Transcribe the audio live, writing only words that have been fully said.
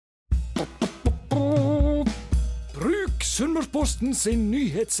Sunnmørsposten sin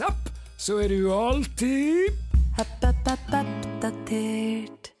nyhetsapp, så du alltid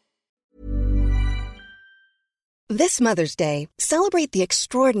Oppdatert. This Mother's Day, celebrate the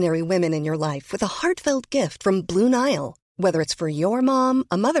extraordinary women in your life with a heartfelt gift from Blue Nile. Whether it's for your mom,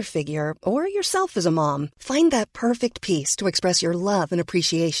 a mother figure, or yourself as a mom, find that perfect piece to express your love and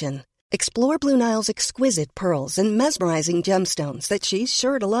appreciation. Explore Blue Nile's exquisite pearls and mesmerizing gemstones that she's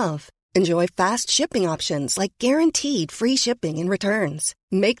sure to love. Enjoy fast shipping options like guaranteed free shipping and returns.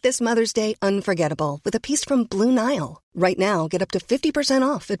 Make this Mother's Day unforgettable with a piece from Blue Nile. Right now, get up to 50%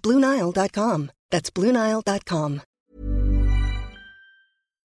 off at BlueNile.com. That's BlueNile.com.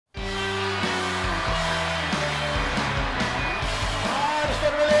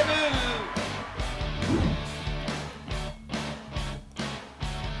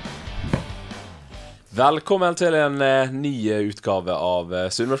 Velkommen til en ny utgave av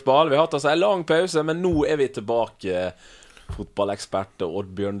Sunnmørsball. Vi har hatt oss en lang pause, men nå vi tilbake. Fotballekspert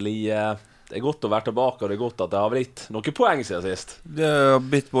Oddbjørn Lie. Det godt å være tilbake, og det godt at det har blitt noen poeng siden sist. Det har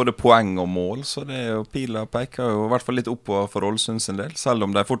blitt både poeng og mål, så det jo piler peker jo i hvert fall litt oppover for Ålesund sin del. Selv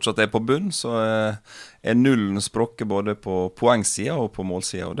om de fortsatt på bunn, så nullen sprokke både på poengsida og på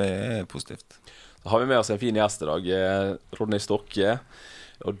målsida, og det positivt. Da har vi med oss en fin gjest i dag, Rodney Stokke.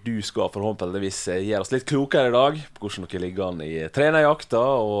 Og du skal forhåpentligvis gjøre oss litt klokere i dag på hvordan dere ligger an i trenerjakta,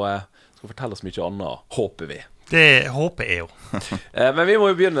 og skal fortelle oss mye annet, håper vi. Det håper jeg jo. Men vi må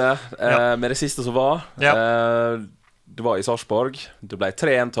jo begynne med det siste som var. Ja. Det var i Sarpsborg. Det ble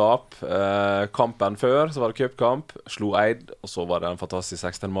 3-1-tap. Kampen før, så var det cupkamp. Slo Eid, og så var det en fantastisk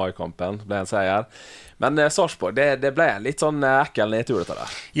 16. mai-kampen. Det ble en seier. Men Sarpsborg, det ble en litt sånn ekkel nedtur dette der.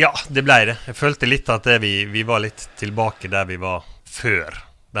 Ja, det ble det. Jeg følte litt at vi var litt tilbake der vi var før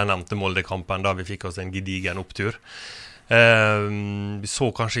den nevnte Molde-kampen, da vi fikk oss en gedigen opptur. Vi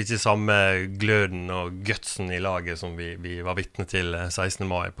så kanskje ikke samme gløden og gutsen i laget som vi var vitne til 16.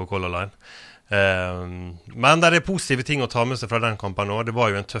 mai på Color Line. Men det positive ting å ta med seg fra den kampen nå. Det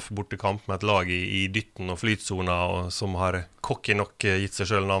var jo en tøff bortekamp med et lag i dytten og flytsona, og som har kokke nok gitt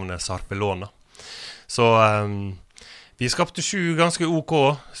seg selv navnet Sarpelona. Så vi skapte 7 ganske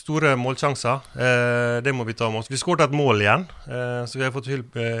OK store målsjanser. Det må vi ta med oss. Vi skåret et mål igjen, så vi har fått hull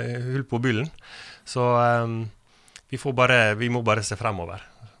på byllen. Så vi må bare se fremover.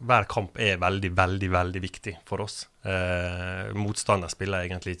 Hver kamp veldig, veldig, veldig viktig for oss. Motstander spiller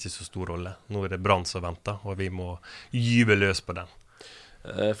egentlig ikke så stor rolle. Nå det Brann som venter, og vi må gyve løs på den.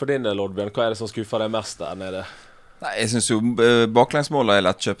 For din del, Oddbjørn, hva det som skuffer deg mest der nede? Nei, jeg synes jo baklengsmålet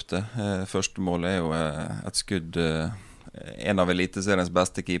lettkjøpte. Første målet jo et skudd en av eliteseriens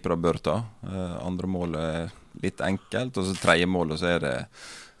beste keepere bør ta. Andre målet litt enkelt, og så tredje målet så det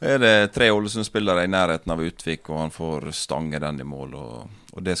 3 Ålesund-spillere i nærheten av Utvik, og han får stange den i mål,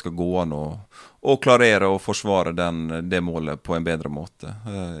 og det skal gå an å klarere og forsvare det målet på en bedre måte.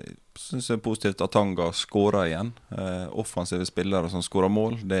 Jeg synes det positivt at Tanga skårer igjen. Offensive spillere som skårer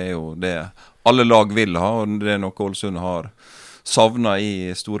mål, det jo det alle lag vil ha, og det noe Ålesund har savnet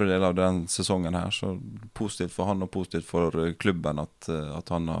i store deler av den sesongen her. Så positivt for han og positivt for klubben at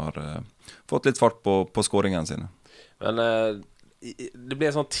han har fått litt fart på skåringen sine. Men det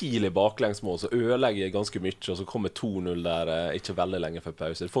blir sånn tidlig baklengsmål, så ødelegger ganske mye, og så kommer 2-0 der ikke veldig lenge før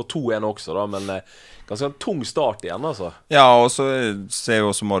pause. Du får 2-1 også da, men ganske en tung start igjen altså. Ja, og så ser jeg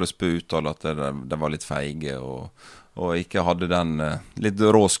også Marius Bø uttale at det var litt feige, og ikke hadde den litt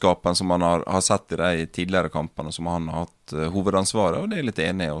råskapen som man har sett i de tidligere kampene, som han har hatt hovedansvaret, og det litt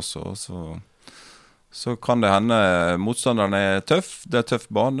enig også. Så kan det hende motstanderen tøff, det tøff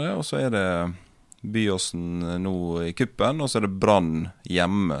bane, og så det Byåsen nå i kuppen, og så det Brann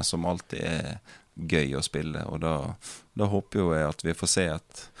hjemme, som alltid gøy å spille, og da håper jeg at vi får se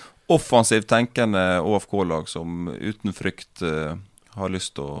et offensivt tenkende AaFK-lag som uten frykt har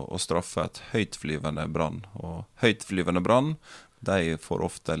lyst til å straffe et høytflyvende Brann, og høytflyvende Brann, de får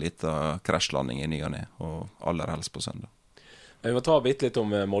ofte litt krasjlanding i ny og ne, og aller helst på søndag. Vi må ta bitte litt om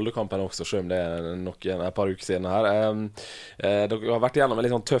Moldekampen også, selv om det noen et par uker siden her. Dere har vært gjennom en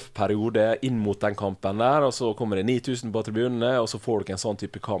litt sånn tøff periode inn mot den kampen der, og så kommer det 9000 på tribunene, og så får dere en sånn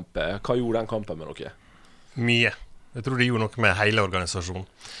type kamp. Hva gjorde den kampen med dere? Mye. Jeg tror det gjorde noe med hele organisasjonen.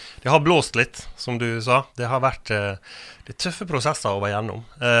 Det har blåst litt, som du sa. Det har vært det tøffe prosesser å være gjennom,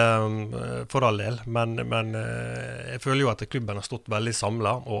 for all del. Men jeg føler jo at klubben har stått veldig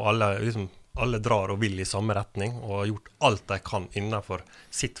samlet, og alle drar og vil i samme retning, og har gjort alt de kan innenfor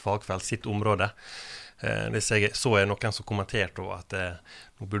sitt fagfelt, sitt område. Det så noen som kommenterte at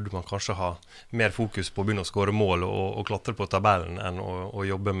nå burde man kanskje ha mer fokus på å begynne å skåre mål og klatre på tabellen enn å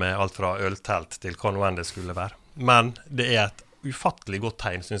jobbe med alt fra øltelt til hva nå enn det skulle være. Men det et ufattelig godt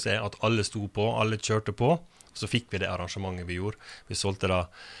tegn, synes jeg, at alle sto på, alle kjørte på. Så fikk vi det arrangementet vi gjorde. Vi solgte da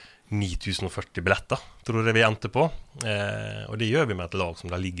 9040 billetter, tror jeg vi endte på. Og det gjør vi med et lag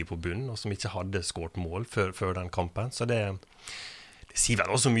som da ligger på bunnen, og som ikke hadde skåret mål før den kampen. Så det sier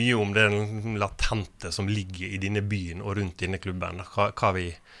vel også mye om den latente som ligger i denne byen og rundt denne klubben. Hva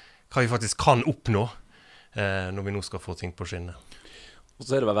vi faktisk kan oppnå når vi nå skal få ting på skinnet. Og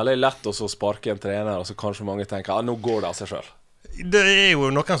så det vel veldig lett å sparke en trener, og så kanskje mange tenker, nå går det av seg selv. Det jo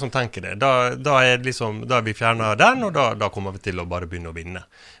noen som tenker det. Da er vi fjernet den, og da kommer vi til å bare begynne å vinne.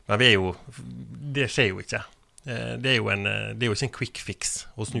 Men det skjer jo ikke. Det er jo ikke en quick fix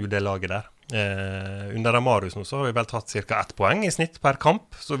å snu det laget der. Under Marius nå så har vi vel tatt cirka 1 poeng i snitt per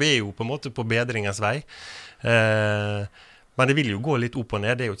kamp, så vi jo på en måte på bedringens vei. Men det vil jo gå litt opp og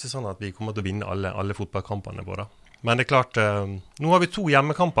ned. Det jo ikke sånn at vi kommer til å vinne alle fotballkampene våre. Men det klart, nå har vi 2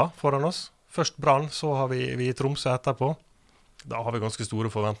 hjemmekamper foran oss. Først Brann, så har vi Tromsø etterpå. Da har vi ganske store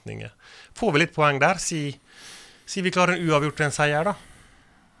forventninger. Får vi litt poeng der, si vi klarer en uavgjort til en seier da,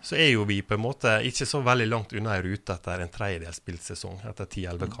 så jo vi på en måte ikke så veldig langt unna i rute etter en tredjedel spilt sesong, etter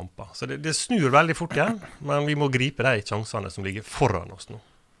 10-11 kamper. Så det snur veldig fort igjen, men vi må gripe de sjansene som ligger foran oss nå.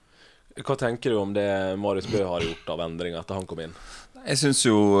 Hva tenker du om det Marius Bø har gjort av endringer etter han kom inn? Jeg synes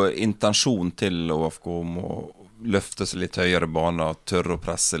jo intensjonen til AaFK om å løfte seg litt høyere baner, tørre å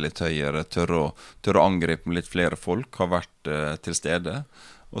presse litt høyere, tørre å angripe med litt flere folk, har vært til stede.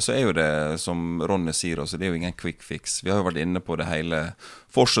 Og så jo det, som Ronny sier også, det jo ingen quick fix. Vi har jo vært inne på det hele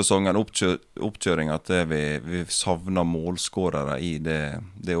forsesongen, oppkjøringen, at vi savner målskårere i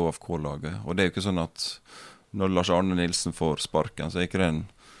det AaFK-laget. Og det jo ikke sånn at når Lars Arne Nilsen får sparken, så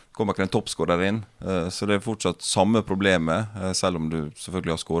kommer ikke en toppskårer inn. Så det fortsatt samme problemet, selv om du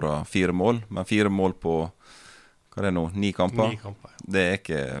selvfølgelig har skåret 4 mål. Men 4 mål på, hva det nå, 9 kamper? 9 kamper. Det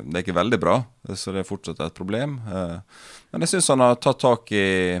ikke veldig bra, så det fortsatt et problem. Men jeg synes han har tatt tak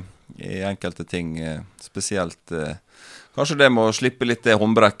i enkelte ting, spesielt kanskje det med å slippe litt det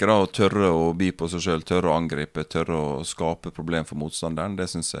håndbrekket da, og tørre å by på seg selv, tørre å angripe, tørre å skape problem for motstanderen. Det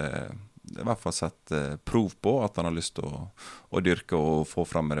synes jeg i hvert fall sett prov på at han har lyst til å dyrke og få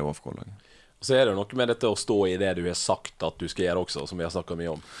frem med det AaFK-laget. Og så det jo noe med dette å stå i det du har sagt at du skal gjøre også, som vi har snakket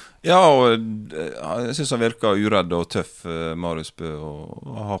mye om. Ja, og jeg synes han virker uredd og tøff, Marius Bø,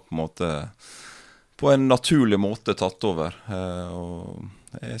 og har på en måte, på en naturlig måte tatt over. Og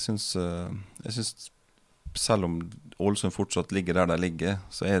jeg synes selv om Ålesund fortsatt ligger der de ligger,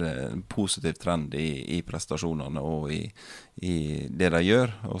 så det en positiv trend i prestasjonene og i det de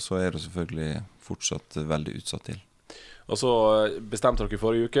gjør, og så det selvfølgelig fortsatt veldig utsatt til. Og så bestemte dere i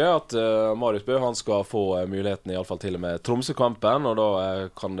forrige uke at Marius Bø han skal få muligheten i alle fall til og med Tromsø-kampen, og da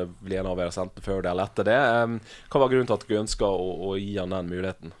kan det bli en avgjørelse enten før det eller etter det. Hva var grunnen til at dere ønsket å gi han den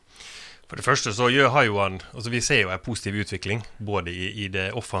muligheten? For det første så har jo han, altså vi ser jo en positiv utvikling, både i det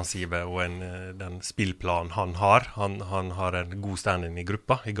offensive og den spillplanen han har. Han har en god standing i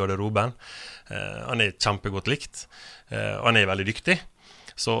gruppa, i garderoben. Han kjempegodt likt. Han veldig dyktig.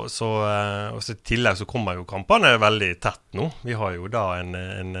 Så i tillegg så kommer jo kampene veldig tett nå. Vi har jo da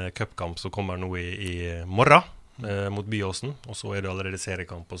en cupkamp som kommer nå i morgen mot Byåsen, og så det allerede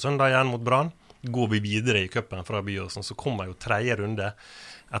seriekamp på søndag igjen mot Brann. Går vi videre i cupen fra Byåsen, så kommer jo 3. runde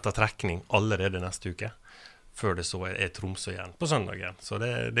etter trekning allerede neste uke, før det så Tromsø igjen på søndag igjen. Så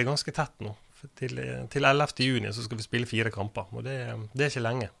det ganske tett nå. Til 11. juni så skal vi spille 4 kamper, og det ikke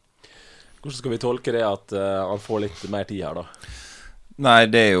lenge. Hvordan skal vi tolke det at han får litt mer tid her da? Nei,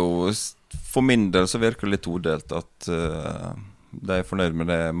 det jo, for min del så virker det litt todelt at de fornøyd med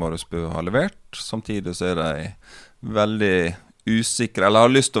det Marius Bø har levert. Samtidig så de veldig usikre, eller har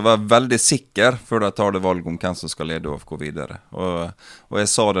lyst til å være veldig sikker før de tar det valg om hvem som skal lede AaFK videre. Og jeg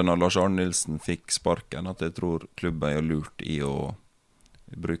sa det når Lars Arne Nilsen fikk sparken, at jeg tror klubben lurt i å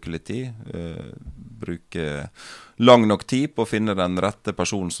bruke litt tid, bruke lang nok tid på å finne den rette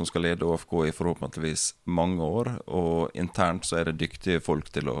personen som skal lede AaFK i forhåpentligvis mange år, og internt så det dyktige folk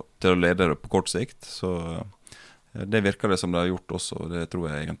til å lede det på kort sikt, så det virker det som de har gjort også, og det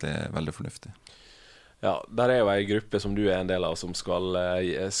tror jeg egentlig veldig fornuftig. Ja, der jo en gruppe som du en del av som skal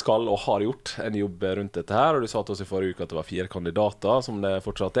og har gjort en jobb rundt dette her, og du sa til oss i forrige uke at det var 4 kandidater som det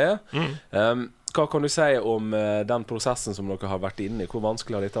fortsatt Hva kan du si om den prosessen som dere har vært inne i? Hvor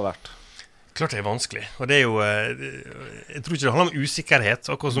vanskelig har dette vært? Klart det vanskelig, og det jo jeg tror ikke det handler om usikkerhet,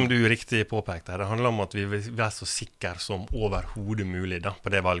 akkurat som du riktig påpekte. Det handler om at vi så sikre som overhodet mulig da,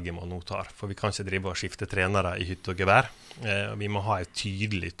 på det valget man nå tar. For vi kan ikke drive og skifte trenere i hytte og gevær. Vi må ha en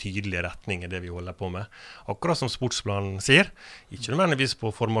tydelig retning i det vi holder på med. Akkurat som sportsplanen sier, ikke nødvendigvis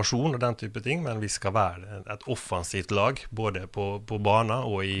på formasjon og den type ting, men vi skal være et offensivt lag, både på banen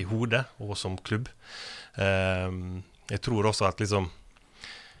og i hodet, og som klubb. jeg tror også at liksom,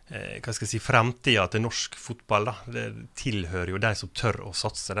 hva skal jeg si, fremtiden til norsk fotball da, det tilhører jo de som tør å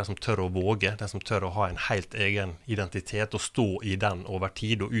satse, de som tør å våge, de som tør å ha en helt egen identitet og stå i den over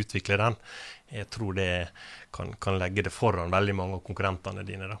tid og utvikle den. Jeg tror det kan legge det foran veldig mange av konkurrentene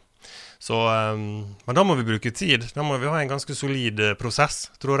dine da. Så, men da må vi bruke tid, da må vi ha en ganske solid prosess,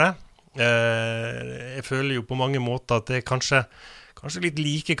 tror jeg. Jeg føler jo på mange måter at det er kanskje litt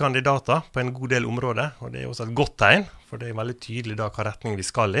like kandidater på en god del områder, og det er også et godt tegn, for det er veldig tydelig da hva retning vi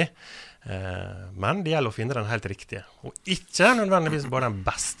skal i. Men det gjelder å finne den helt riktige, og ikke nødvendigvis bare den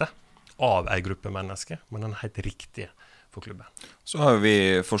beste av en gruppe mennesker, men den helt riktige for klubben. Så har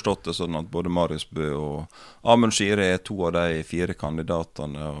vi forstått det sånn at både Marius Bø og Amund Skiri er 2 av de 4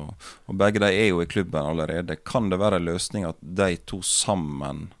 kandidatene, og begge de er jo i klubben allerede. Kan det være en løsning at de 2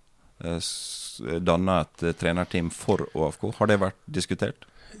 sammen danne et trenerteam for AaFK? Har det vært diskutert?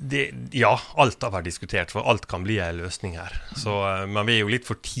 Ja, alt har vært diskutert, for alt kan bli en løsning her. Så, men vi er jo litt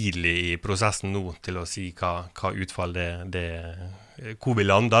for tidlig i prosessen nå til å si hva utfall hvor vi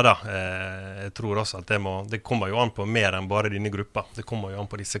lander da. Jeg tror også at det kommer jo an på mer enn bare denne gruppa. Det kommer jo an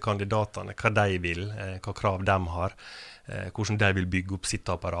på disse kandidatene, hva de vil, hva krav de har, hvordan de vil bygge opp sitt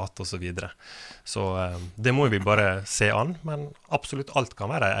apparat og så videre. Så det må vi bare se an, men absolutt alt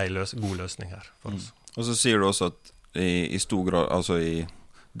kan være en god løsning her for oss. Og så sier du også at i stor grad, altså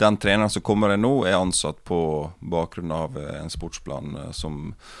den treneren som kommer nå er ansatt på bakgrunn av en sportsplan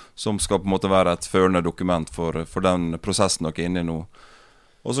som skal på en måte være et førende dokument for den prosessen dere er inne i nå.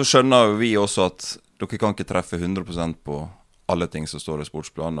 Og så skjønner vi også at dere kan ikke treffe 100% på alle ting som står i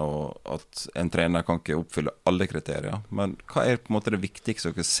sportsplanen, og at en trener kan ikke oppfylle alle kriterier. Men hva er på en måte det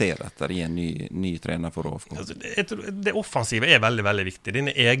viktigste dere ser etter i en ny trener for AaFK? Altså, det offensive er veldig, veldig viktig.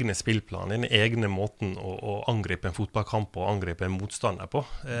 Denne egne spillplanen, denne egne måten å angripe en fotballkamp og angripe en motstander på,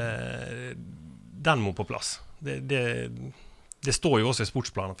 den må på plass. Det står jo også i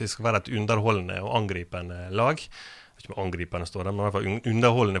sportsplanen at vi skal være et underholdende og angripende lag. Ikke med angripende står det, men i hvert fall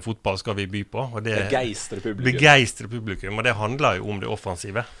underholdende fotball skal vi by på. Og begeistre publikum, og det handler jo om det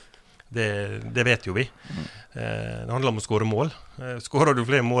offensive. Det vet jo vi. Det handler om å skåre mål. Skårer du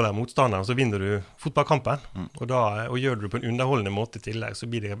flere mål av motstanderen, så vinner du fotballkampen. Og gjør du det på en underholdende måte i tillegg, så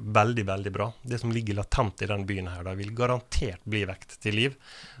blir det veldig, veldig bra. Det som ligger latent i den byen her, da vil garantert bli vekt til liv,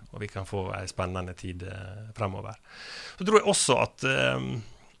 og vi kan få en spennende tid fremover. Så tror jeg også at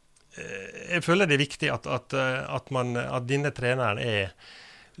jeg føler det er viktig at denne treneren er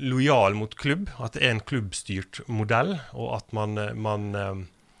lojal mot klubb, at det er en klubbstyrt modell, og at man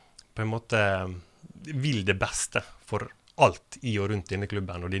på en måte vil det beste for alt i og rundt denne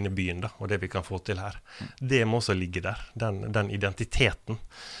klubben og denne byen da, og det vi kan få til her. Det må også ligge der, den identiteten.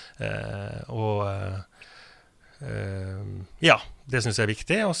 Ja, det synes jeg er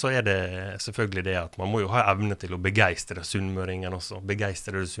viktig, og så er det selvfølgelig det at man må jo ha evne til å begeistre sunnmøringen også,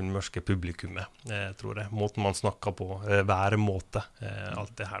 begeistre det sunnmørske publikummet, tror jeg. Måten man snakker på, væremåte,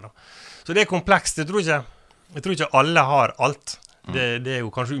 alt det her da. Så det er komplekst, jeg tror ikke alle har alt. Det er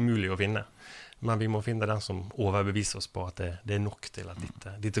jo kanskje umulig å finne, men vi må finne den som overbeviser oss på at det er nok til at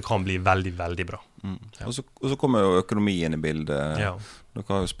dette kan bli veldig, veldig bra. Ja. Og så kommer jo økonomien i bildet. Ja. Dere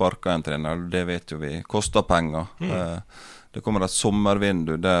har jo sparket en trener, det vet jo vi, koster penger. Det kommer et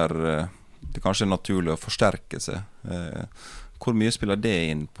sommervindu der det kanskje er naturlig å forsterke seg. Hvor mye spiller det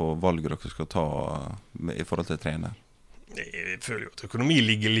inn på valget dere skal ta i forhold til trener? Jeg føler jo at økonomi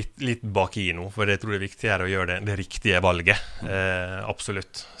ligger litt bak i nå, for jeg tror det er viktigere å gjøre det riktige valget.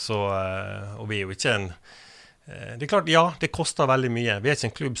 Absolutt. Så, og vi er jo ikke det er klart, ja, det koster veldig mye. Vi er ikke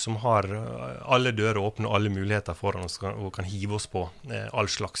en klubb som har alle dører åpne og alle muligheter foran oss og kan hive oss på all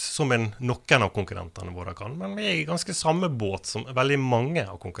slags, som noen av konkurrentene våre kan. Men vi er i ganske samme båt som veldig mange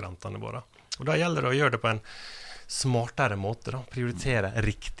av konkurrentene våre. Og da gjelder det å gjøre det på en smartere måte, da. Prioritere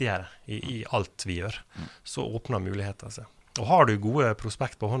riktigere i alt vi gjør. Så åpner muligheter seg. Og har du gode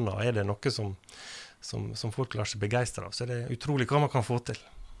prospekt på hånda, er det noe som folk lar seg begeistre av, så er det utrolig hva man kan få til.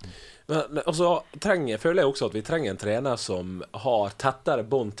 Men altså, føler jeg også at vi trenger en trener som har tettere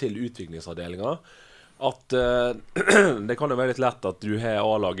bånd til utviklingsavdelingen. At det kan jo være litt lett at du har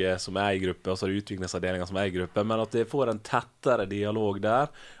A-laget som er i gruppe, og så er det utviklingsavdelingen som er i gruppe, men at det får en tettere dialog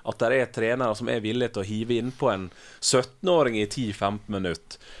der. At det er trenere som er villige til å hive inn på en 17-åring i 10-15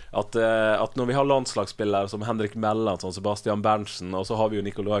 minutter. At når vi har landslagsspillere som Henrik Melland, som Sebastian Berntsen, og så har vi jo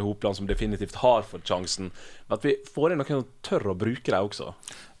Nikolai Hopland som definitivt har fått sjansen, at vi får inn noen som tør å bruke det også.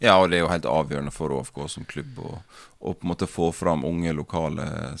 Ja, og det er jo helt avgjørende for AaFK som klubb å på en måte få fram unge lokale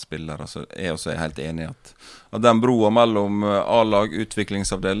spillere. Så jeg også er helt enig i at den broa mellom A-lag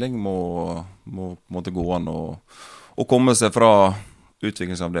utviklingsavdeling må på en måte gå an å komme seg fra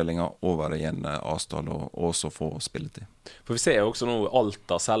utviklingsavdelingen over i en A-stall og også få spilletid. For vi ser jo også nå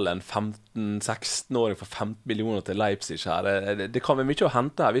Alta selger en 15-16-åring for 15 millioner til Leipzig her. Det kan være mye å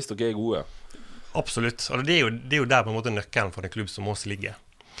hente her hvis dere gode. Absolutt, og det er jo der på en måte nøkkelen for en klubb som oss ligger.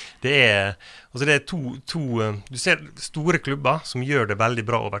 Det er du ser store klubber som gjør det veldig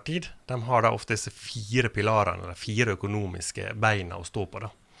bra over tid. De har da ofte disse 4 pilarene, eller 4 økonomiske beina å stå på da.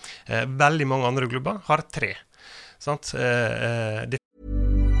 Veldig mange andre klubber har 3. Sant?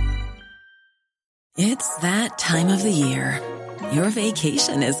 It's that time of the year. Your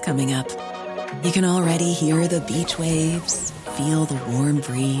vacation is coming up. You can already hear the beach waves, feel the warm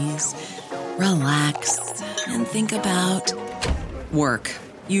breeze, relax, and think about work.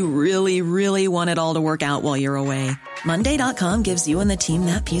 You really, really want it all to work out while you're away. Monday.com gives you and the team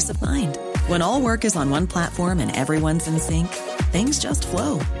that peace of mind. When all work is on one platform and everyone's in sync, things just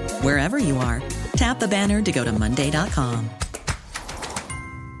flow. Wherever you are, tap the banner to go to Monday.com.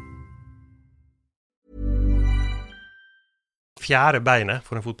 Fjerde beinet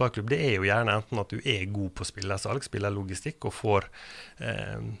for en fotballklubb, det er jo gjerne enten at du er god på spillersalg, spillerlogistikk, og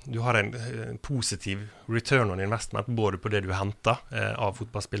du har en positiv return on investment, både på det du henter av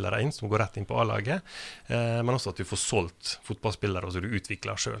fotballspillere inn, som går rett inn på A-laget, men også at du får solgt fotballspillere som du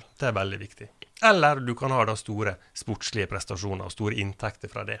utvikler selv. Det er veldig viktig. Eller du kan ha da store sportslige prestasjoner og store inntekter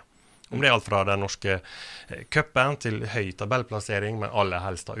fra det. Om det er alt fra den norske cupen til høy tabellplassering, men aller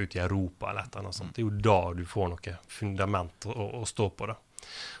helst da ut i Europa eller et eller annet sånt. Det er jo da du får noe fundament å stå på da.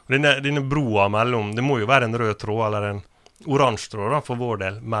 Og denne broa mellom, det må jo være en rød tråd eller en oransje tråd da, for vår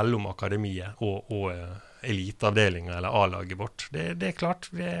del, mellom akademiet og eliteavdelingen eller A-laget vårt. Det er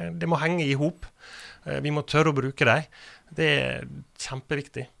klart, det må henge i hop. Vi må tørre å bruke dem. Det er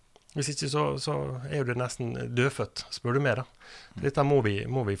kjempeviktig. Hvis ikke så er jo det nesten dødfødt, spør du meg da. Dette må vi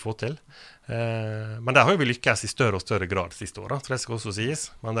få til. Men der har vi lykkes i større og større grad siste året, det skal også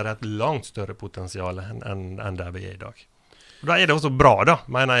sies. Men det er et langt større potensial enn der vi er i dag. Og da er det også bra da,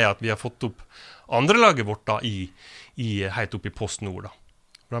 mener jeg, at vi har fått opp andre laget vårt da, helt opp i post nord da.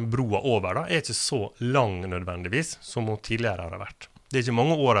 Den broa over da, er ikke så lang nødvendigvis som hun tidligere har vært. Det er ikke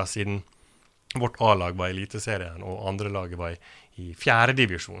mange årene siden vårt A-lag var i eliteserien, og andre laget var i 4.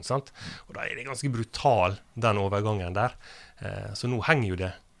 divisjon, sant? Og da er det ganske brutal, den overgangen der. Så nå henger jo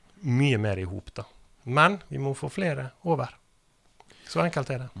det mye mer i hop da. Men vi må få flere over. Så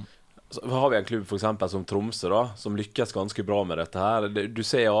enkelt er det. Så har vi en klubb for eksempel som Tromsø da, som lykkes ganske bra med dette her. Du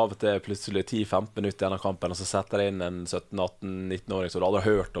ser av og til plutselig 10-15 minutter i denne kampen, og så setter de inn en 17-18-19-åring som du aldri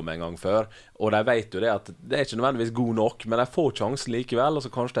har hørt om en gang før. Og de vet jo det at det er ikke nødvendigvis god nok, men de får sjansen likevel, og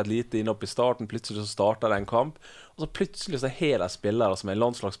så kanskje det er et lite innopp i starten, plutselig så starter det en kamp, og så plutselig så er det spillere som er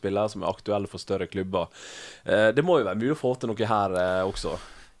landslagsspillere, som er aktuelle for større klubber. Det må jo være mulig å få til noe her også.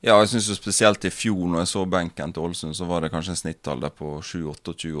 Ja, jeg synes jo spesielt i fjor, når jeg så benken til Ålesund, så var det kanskje en snittalder på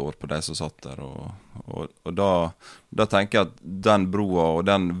 7-28 år på de som satt der. Og da tenker jeg at den broa og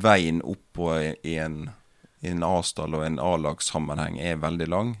den veien opp i en A-stall og en A-lagssammenheng er veldig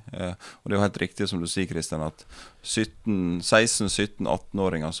lang. Og det er jo helt riktig som du sier, Kristian, at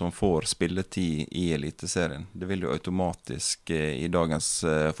 16-17-18-åringer som får spilletid i eliteserien, det vil jo automatisk i dagens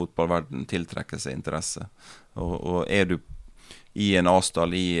fotballverden tiltrekke seg interesse. Og er du i en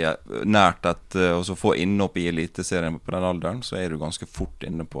A-stall nært og så få innopp i eliteserien på den alderen, så er du ganske fort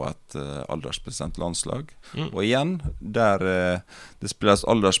inne på et aldersbestemt landslag. Og igjen, der det spilles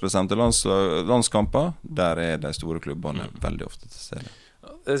aldersbestemte landskamper, der er de store klubbene veldig ofte til stede.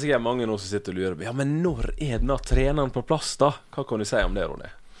 Det er sikkert mange nå som sitter og lurer på, ja, men når er denne treneren på plass da? Hva kan du si om det,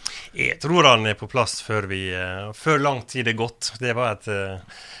 Ronny? Jeg tror han er på plass før lang tid er gått. Det var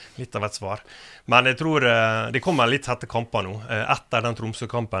litt av et svar. Men jeg tror det kommer litt etter kamper nå. Etter den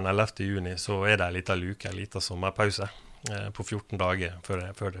Tromsø-kampen 11. juni så er det en liten luke, en liten sommerpause på 14 dager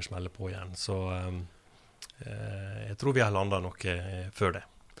før det smeller på igjen. Så jeg tror vi har landet noe før det.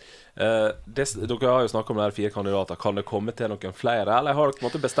 Dere har jo snakket om de 4 kandidater. Kan det komme til noen flere, eller har dere på en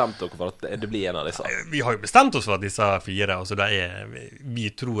måte bestemt dere for at det blir en av disse? Vi har jo bestemt oss for at disse 4, altså vi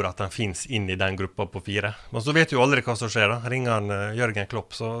tror at den finnes inn i den gruppa på 4. Men så vet jo aldri hva som skjer da. Ringer han Jørgen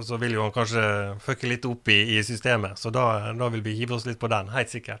Klopp, så vil jo han kanskje fucke litt opp i systemet, så da vil vi hive oss litt på den,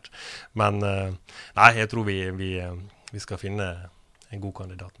 helt sikkert. Men nei, jeg tror vi skal finne en god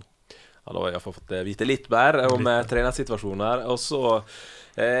kandidat nå. Ja, da har jeg i hvert fall fått vite litt mer om trenersituasjonen her. Og så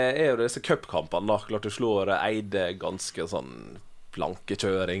er jo disse cupkampene da. Klart du slår Eide ganske sånn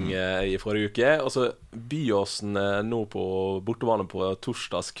plankekjøring i forrige uke. Og så Byåsen nå på bortebane på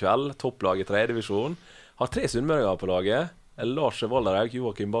torsdagskveld, topplaget i 3. divisjon. Har 3 sunnmøringer på laget. Lars Valderhaug,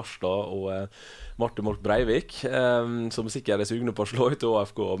 Joakim Barstad og Martin Mork Breivik, som sikkert sugne på å slå ut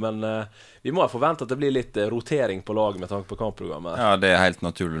AaFK, men vi må forvente at det blir litt rotering på lag med tanke på kampprogrammet. Ja, det helt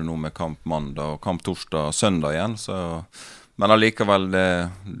naturlig nå med kamp mandag og kamp torsdag søndag igjen, men allikevel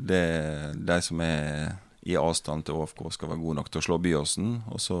de som i avstand til AaFK skal være gode nok til å slå Byåsen,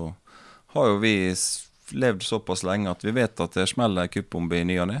 og så har jo vi levd såpass lenge at vi vet at det smeller kuppombe i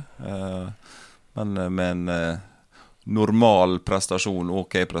ny og ne, men med en normal prestasjon,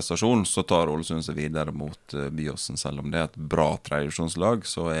 ok prestasjon, så tar Ålesund seg videre mot Byåsen. Selv om det et bra tradisjonslag,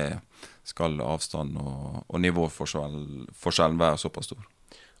 så skal avstand og nivåforskjellen være såpass stor.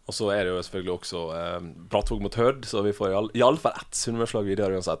 Og så det jo selvfølgelig også Brattvåg mot Hødd, så vi får i alle fall ett sunnmørslag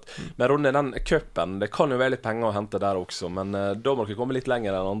videre uansett. Men Ronny, den cupen, det kan jo være litt penger å hente der også, men da må dere komme litt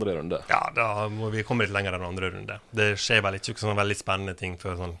lenger enn andre runde. Ja, da må vi komme litt lenger enn andre runde. Det skjer vel ikke sånn veldig spennende ting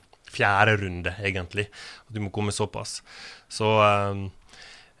før sånn fjerde runde, egentlig. Og du må komme såpass. Så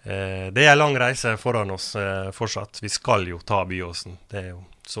det lang reise foran oss fortsatt. Vi skal jo ta Byåsen. Det jo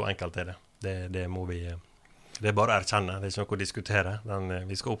så enkelt det. Det må vi... Det bare å erkjenne. Det ikke noe å diskutere.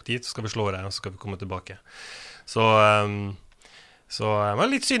 Vi skal opp dit, så skal vi slå det, og så skal vi komme tilbake. Så men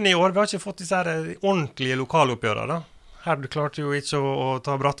litt synd i år. Vi har ikke fått disse her ordentlige lokaloppgjørene, da. Her klarte jo ikke å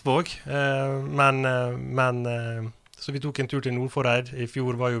ta Brattvåg, men så vi tok en tur til Nordforeid. I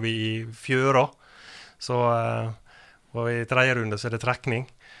fjor var jo vi i Fjøra, og i tredje runde så det trekning.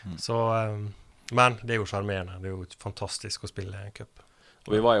 Men det jo charmerende. Det jo fantastisk å spille en cup.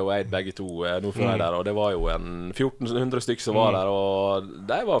 Og vi var jo begge to Nordforeid der, og det var jo en 1400 stykker som var der, og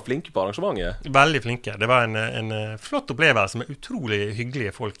de var flinke på arrangementet. Veldig flinke. Det var en flott opplevelse med utrolig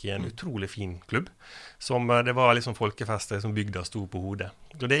hyggelige folk i en utrolig fin klubb. Det var liksom folkefester som bygda sto på hodet.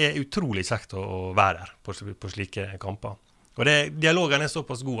 Og det utrolig kjekt å være der på slike kamper. Og dialogen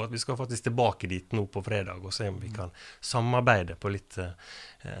såpass god at vi skal faktisk tilbake dit nå på fredag og se om vi kan samarbeide på litt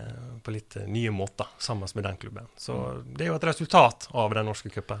nye måter sammen med den klubben. Så det jo et resultat av den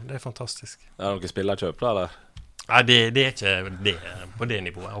norske cupen. Det fantastisk. Dere spillerkjøp da, eller? Nei, det ikke det på det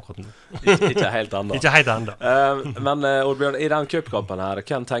nivået akkurat nå. Ikke helt enda. Ikke helt enda. Men Oddbjørn, i den cupkampen her,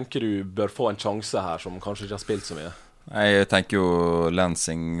 hvem tenker du bør få en sjanse her som kanskje ikke har spilt så mye? Jeg tenker jo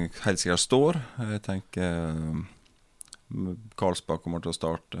Lansing helt sikkert står. Jeg tenker Karlsbakk kommer til å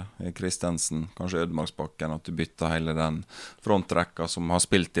starte. Kristensen, kanskje Ødmarksbakken, at du bytter hele den frontrekka som har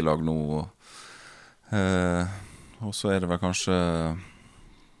spilt i lag nå. Og så det vel kanskje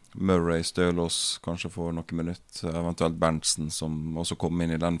Murray, Stølås kanskje får noen minutt, eventuelt Berntsen som også kom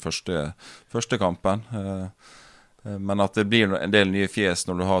inn i den første kampen. Men at det blir en del nye fjes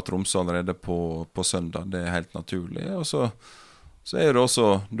når du har Tromsø allerede på søndag, det helt naturlig. Og så det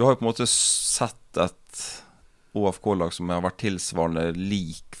også, du har jo på en måte sett et AaFK-lag som har vært tilsvarende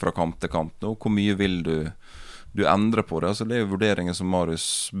lik fra kamp til kamp nå. Hvor mye vil du endre på det? Altså, det jo vurderinger som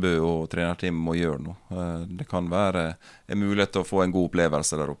Marius Bø og trenerteamet må gjøre nå. Det kan være en mulighet til å få en god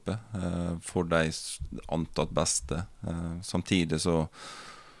opplevelse der oppe for de antatt beste. Samtidig så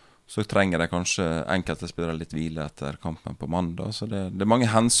trenger de kanskje enkelte spillere litt hvile etter kampen på mandag. Så det mange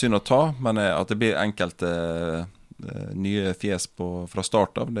hensyn å ta, men at det blir enkelte nye fjes fra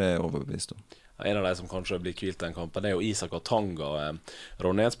start av, det overbevist om. En av de som kanskje blir kvilt den kampen, det jo Isak og Tanga.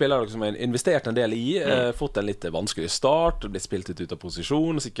 Ronny, en spiller som har investert en del i, fått en litt vanskelig start, blitt spilt ut av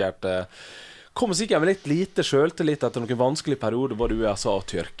posisjon, kommer sikkert med litt lite selvtillit etter noen vanskelige perioder, både USA og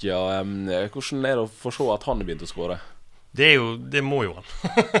Tyrkia. Hvordan det å forstå at han begynt å skåre? Det må jo han.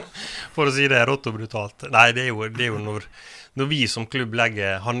 For å si det rått og brutalt. Nei, det jo når vi som klubb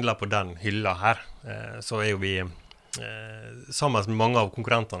handler på den hylla her, så jo vi sammen med mange av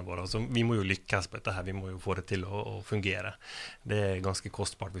konkurrentene våre, så vi må jo lykkes på dette her, vi må jo få det til å fungere. Det ganske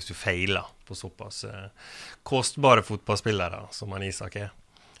kostbart hvis du feiler på såpass kostbare fotballspillere som han Isak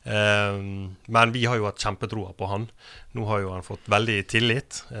men vi har jo hatt kjempetroa på han. Nå har jo han fått veldig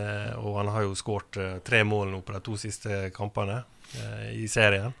tillit, og han har jo skåret 3 mål nå på de 2 siste kampene i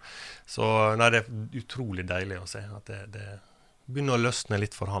serien. Så nei, det utrolig deilig å se at det begynner å løsne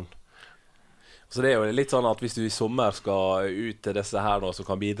litt for han. Så det jo litt sånn at hvis du i sommer skal ut til disse her nå, som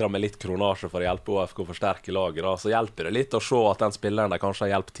kan bidra med litt kronasje for å hjelpe AaFK å forsterke laget, da, så hjelper det litt å se at den spilleren der kanskje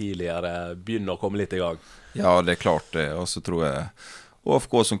har hjulpet tidligere, begynner å komme litt i gang. Ja, det klart det. Og så tror jeg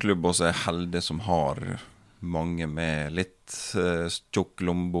AaFK som klubb også heldig som har mange med litt tjukk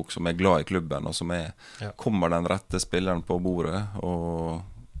lommebok som glad i klubben, og som kommer den rette spilleren på bordet, og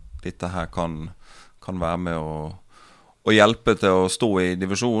dette her kan være med og hjelpe til å stå i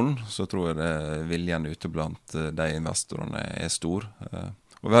divisjonen, så tror jeg det viljen ute blant de investorene stor.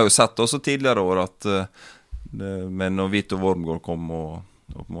 Og vi har jo sett også tidligere år at når Vito Wormgård kom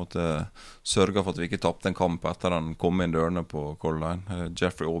og på en måte sørget for at vi ikke tappte en kamp etter han kom inn dørene på Color Line.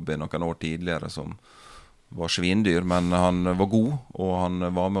 Jeffrey Aubin noen år tidligere som var svindyr, men han var god, og han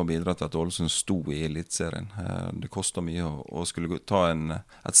var med å bidra til at Ålesund sto i elitserien. Det kostet mye å skulle ta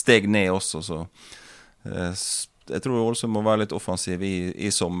et steg ned også, så jeg tror Ålesund må være litt offensiv i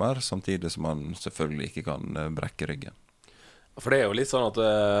sommer, samtidig som han selvfølgelig ikke kan brekke ryggen. For det jo litt sånn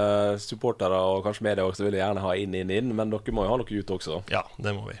at supportere og kanskje media også vil gjerne ha inn, men dere må jo ha noe ut også. Ja,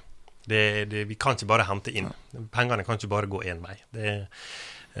 det må vi. Vi kan ikke bare hente inn. Pengene kan ikke bare gå en vei.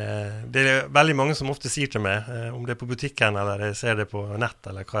 Det veldig mange som ofte sier til meg, om det på butikken eller jeg ser det på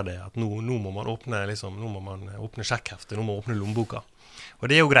nett eller hva det at nå må man åpne sjekkheftet, nå må man åpne lommeboka. Og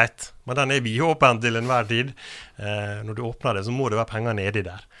det jo greit, men den vi åpen til enhver tid. Når du åpner det, så må det være penger nedi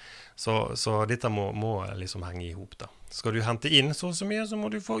der. Så dette må liksom henge i hop da. Skal du hente inn så mye, så må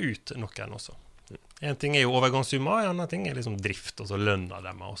du få ut noen også. En ting jo overgangssumma, en annen ting liksom drift, og så lønna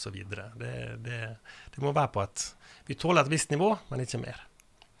dem, og så videre. Det må være på at vi tåler et visst nivå, men ikke mer.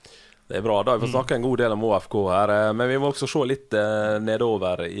 Det bra, da vi får snakke en god del om AaFK her, men vi må også se litt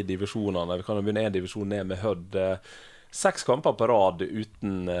nedover i divisjonene. Vi kan jo begynne en divisjon ned med Hødd. 6 kamper på rad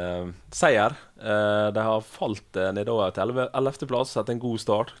uten seier. De har falt nedover til 11. plass, sett en god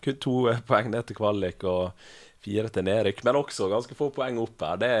start. Kun 2 poeng ned til kvalik og 4 til nedrykk, men også ganske få poeng opp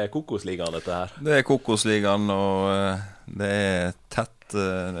her. Det Kokosligaen dette her. Det Kokosligaen, og det tett.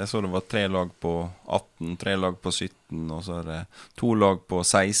 Jeg så det var 3 lag på 18, 3 lag på 17, og så det 2 lag på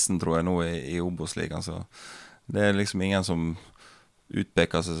 16, tror jeg, nå i Obos-ligaen. Så det liksom ingen som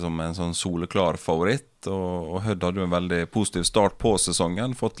utpeker seg som en sånn soleklar favoritt, og Hødd hadde jo en veldig positiv start på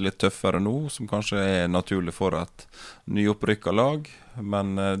sesongen, fått litt tøffere nå, som kanskje naturlig for et nyopprykket lag,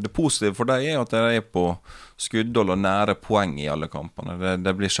 men det positive for dem at de på skuddhold og nære poeng i alle kampene.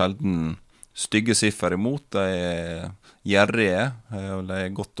 Det blir sjelden stygge siffer imot, de gjerrige, og de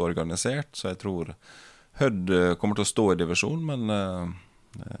godt organisert, så jeg tror Hødd kommer til å stå i divisjon, men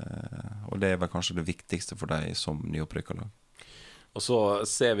og det vel kanskje det viktigste for dem som nyopprykket lag. Og så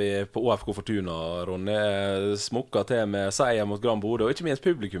ser vi på AaFK Fortuna, Ronny, smukket til med seier mot Gran Bodø, og ikke minst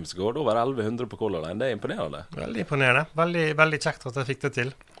publikumsgård, over 1100 på Color Line. Det imponerende. Veldig imponerende. Veldig, veldig kjekt at jeg fikk det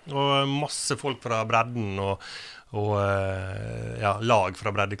til. Og masse folk fra bredden og lag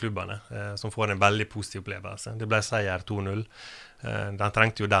fra breddeklubbene som får en veldig positiv opplevelse. Det ble seier 2-0. Den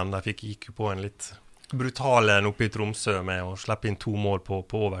trengte jo den. De gikk jo på en litt brutal en oppe i Tromsø med å slippe inn 2 mål på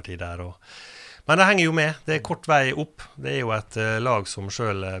overtid der, men det henger jo med. Det kort vei opp. Det jo et lag som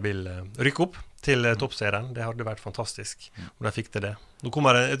selv vil rykke opp til toppserien. Det hadde vært fantastisk om de fikk til det. Nå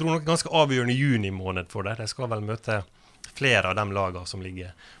kommer det, jeg tror nok ganske avgjørende juni måned for det. De skal vel møte flere av de lagene som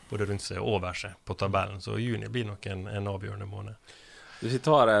ligger både rundt seg og over seg på tabellen. Så juni blir nok en avgjørende måned. Hvis vi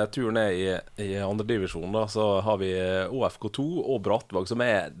tar tur ned i andre divisjon, da, så har vi AaFK 2 og Brattvåg, som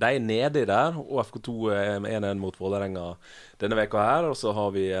de nede der. AaFK 2 1-1 mot Vålerenga denne veka her, og så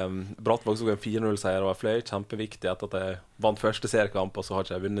har vi Brattvåg som en 4-0-seier og fløy, kjempeviktig etter at de vant første seriekamp, og så har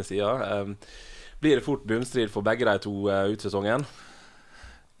ikke de vunnet siden. Blir det fort bunnstrid for begge de 2 ut sesongen?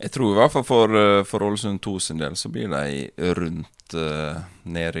 Jeg tror i hvert fall for Ålesund 2 sin del så blir de rundt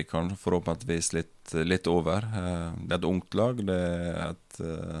nede, kan forhåpentligvis litt over. Det et ungt lag, det et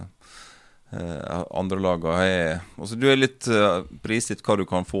andre laget altså du litt prisgitt hva du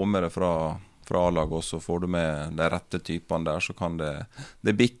kan få med deg fra A-laget, og så får du med de rette typene der, så kan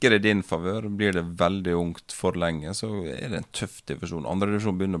det bikker i din favør. Blir det veldig ungt for lenge, så det en tøff divisjon. Andre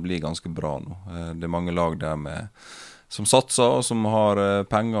divisjon begynner å bli ganske bra nå. Det mange lag der som satser, og som har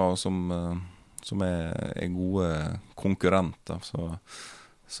penger, og som gode konkurrenter.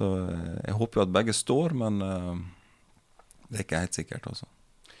 Så jeg håper jo at begge står, men det ikke helt sikkert også.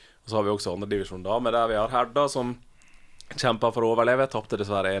 Og så har vi også andre divisjon da, men der vi har Herda som kjemper for å overleve. Tappte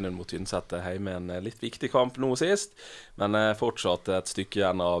dessverre 1-0 mot Tynset hjemme, en litt viktig kamp nå sist, men fortsatt et stykke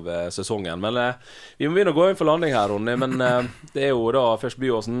igjen av sesongen. Men vi må begynne å gå inn for landing her, Ronny, men det jo da først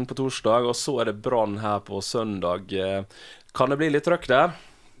Byåsen på torsdag, og så det Brann her på søndag. Kan det bli litt trøkk der?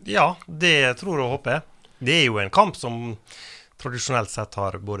 Ja, det tror og håper jeg. Det jo en kamp som tradisjonelt sett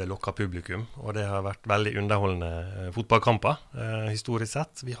har både lokket publikum, og det har vært veldig underholdende fotballkamper, historisk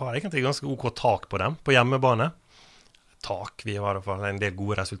sett. Vi har egentlig ganske ok tak på dem, på hjemmebane. Vi har i hvert fall en del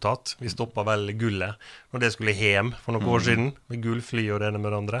gode resultat. Vi stoppet vel gullet når det skulle hjem for noen år siden, med gullfly og det ene med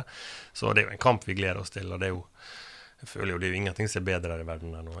det andre. Så det jo en kamp vi gleder oss til, og jeg føler jo det jo ingenting som bedre her i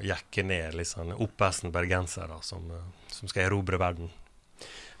verden enn å jekke ned liksom oppesten bergensere som skal erobre verden.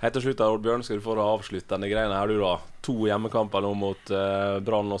 Helt til slutt, Oddbjørn, skal du få avslutte denne greiene her du da. 2 hjemmekamper nå mot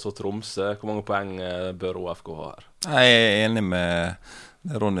Brann og så Tromsø. Hvor mange poeng bør AaFK ha her? Jeg enig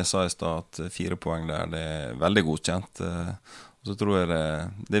med Ronny sa i stad at 4 poeng der, det veldig godkjent. Så tror jeg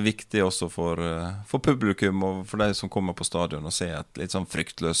det viktig også for publikum og for de som kommer på stadion å se et litt sånn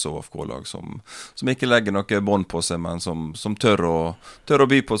fryktløst AaFK-lag som ikke legger noe bånd på seg, men som tør å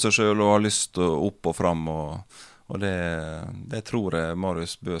by på seg selv og har lyst opp og frem. Og det tror jeg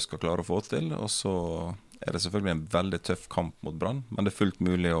Marius Bø skal klare å få til. Og så det selvfølgelig en veldig tøff kamp mot Brann, men det fullt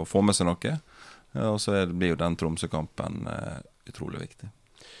mulig å få med seg noe. Og så blir jo den Tromsø-kampen utrolig viktig.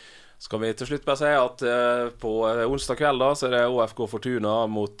 Skal vi til slutt bare si at på onsdag kveld da, så det AaFK Fortuna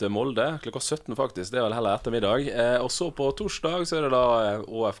mot Molde, klokka 17 faktisk, det vel heller ettermiddag. Og så på torsdag så det da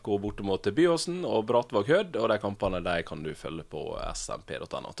AaFK borte mot Byåsen og Brattvåg Hødd, og de kampene de kan du følge på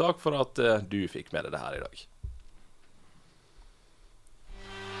smp.no. Takk for at du fikk med deg det her i dag.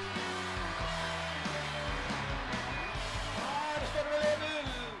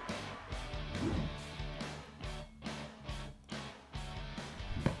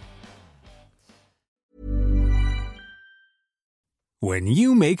 When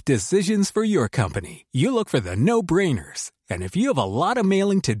you make decisions for your company, you look for the no-brainers. And if you have a lot of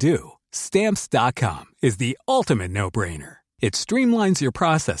mailing to do, Stamps.com is the ultimate no-brainer. It streamlines your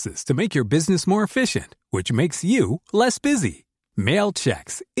processes to make your business more efficient, which makes you less busy. Mail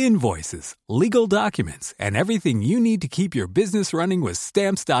checks, invoices, legal documents, and everything you need to keep your business running with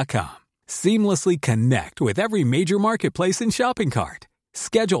Stamps.com. Seamlessly connect with every major marketplace and shopping cart.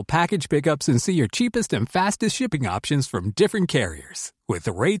 Schedule package pickups and see your cheapest and fastest shipping options from different carriers. With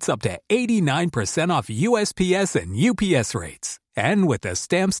rates up to 89% off USPS and UPS rates. And with the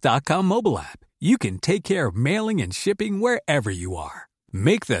Stamps.com mobile app, you can take care of mailing and shipping wherever you are.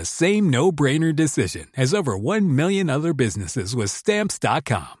 Make the same no-brainer decision as over 1 million other businesses with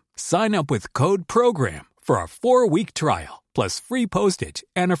Stamps.com. Sign up with code PROGRAM for a 4-week trial, plus free postage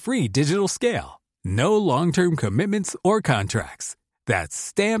and a free digital scale. No long-term commitments or contracts. That's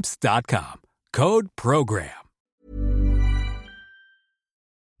Stamps.com. Code PROGRAM.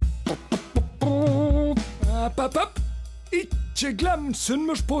 App. Ikke glem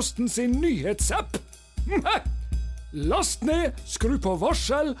Sunnmørsposten sin nyhetsapp. Last ned, skru på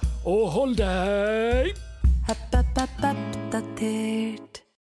varsel og hold deg. Oppdatert.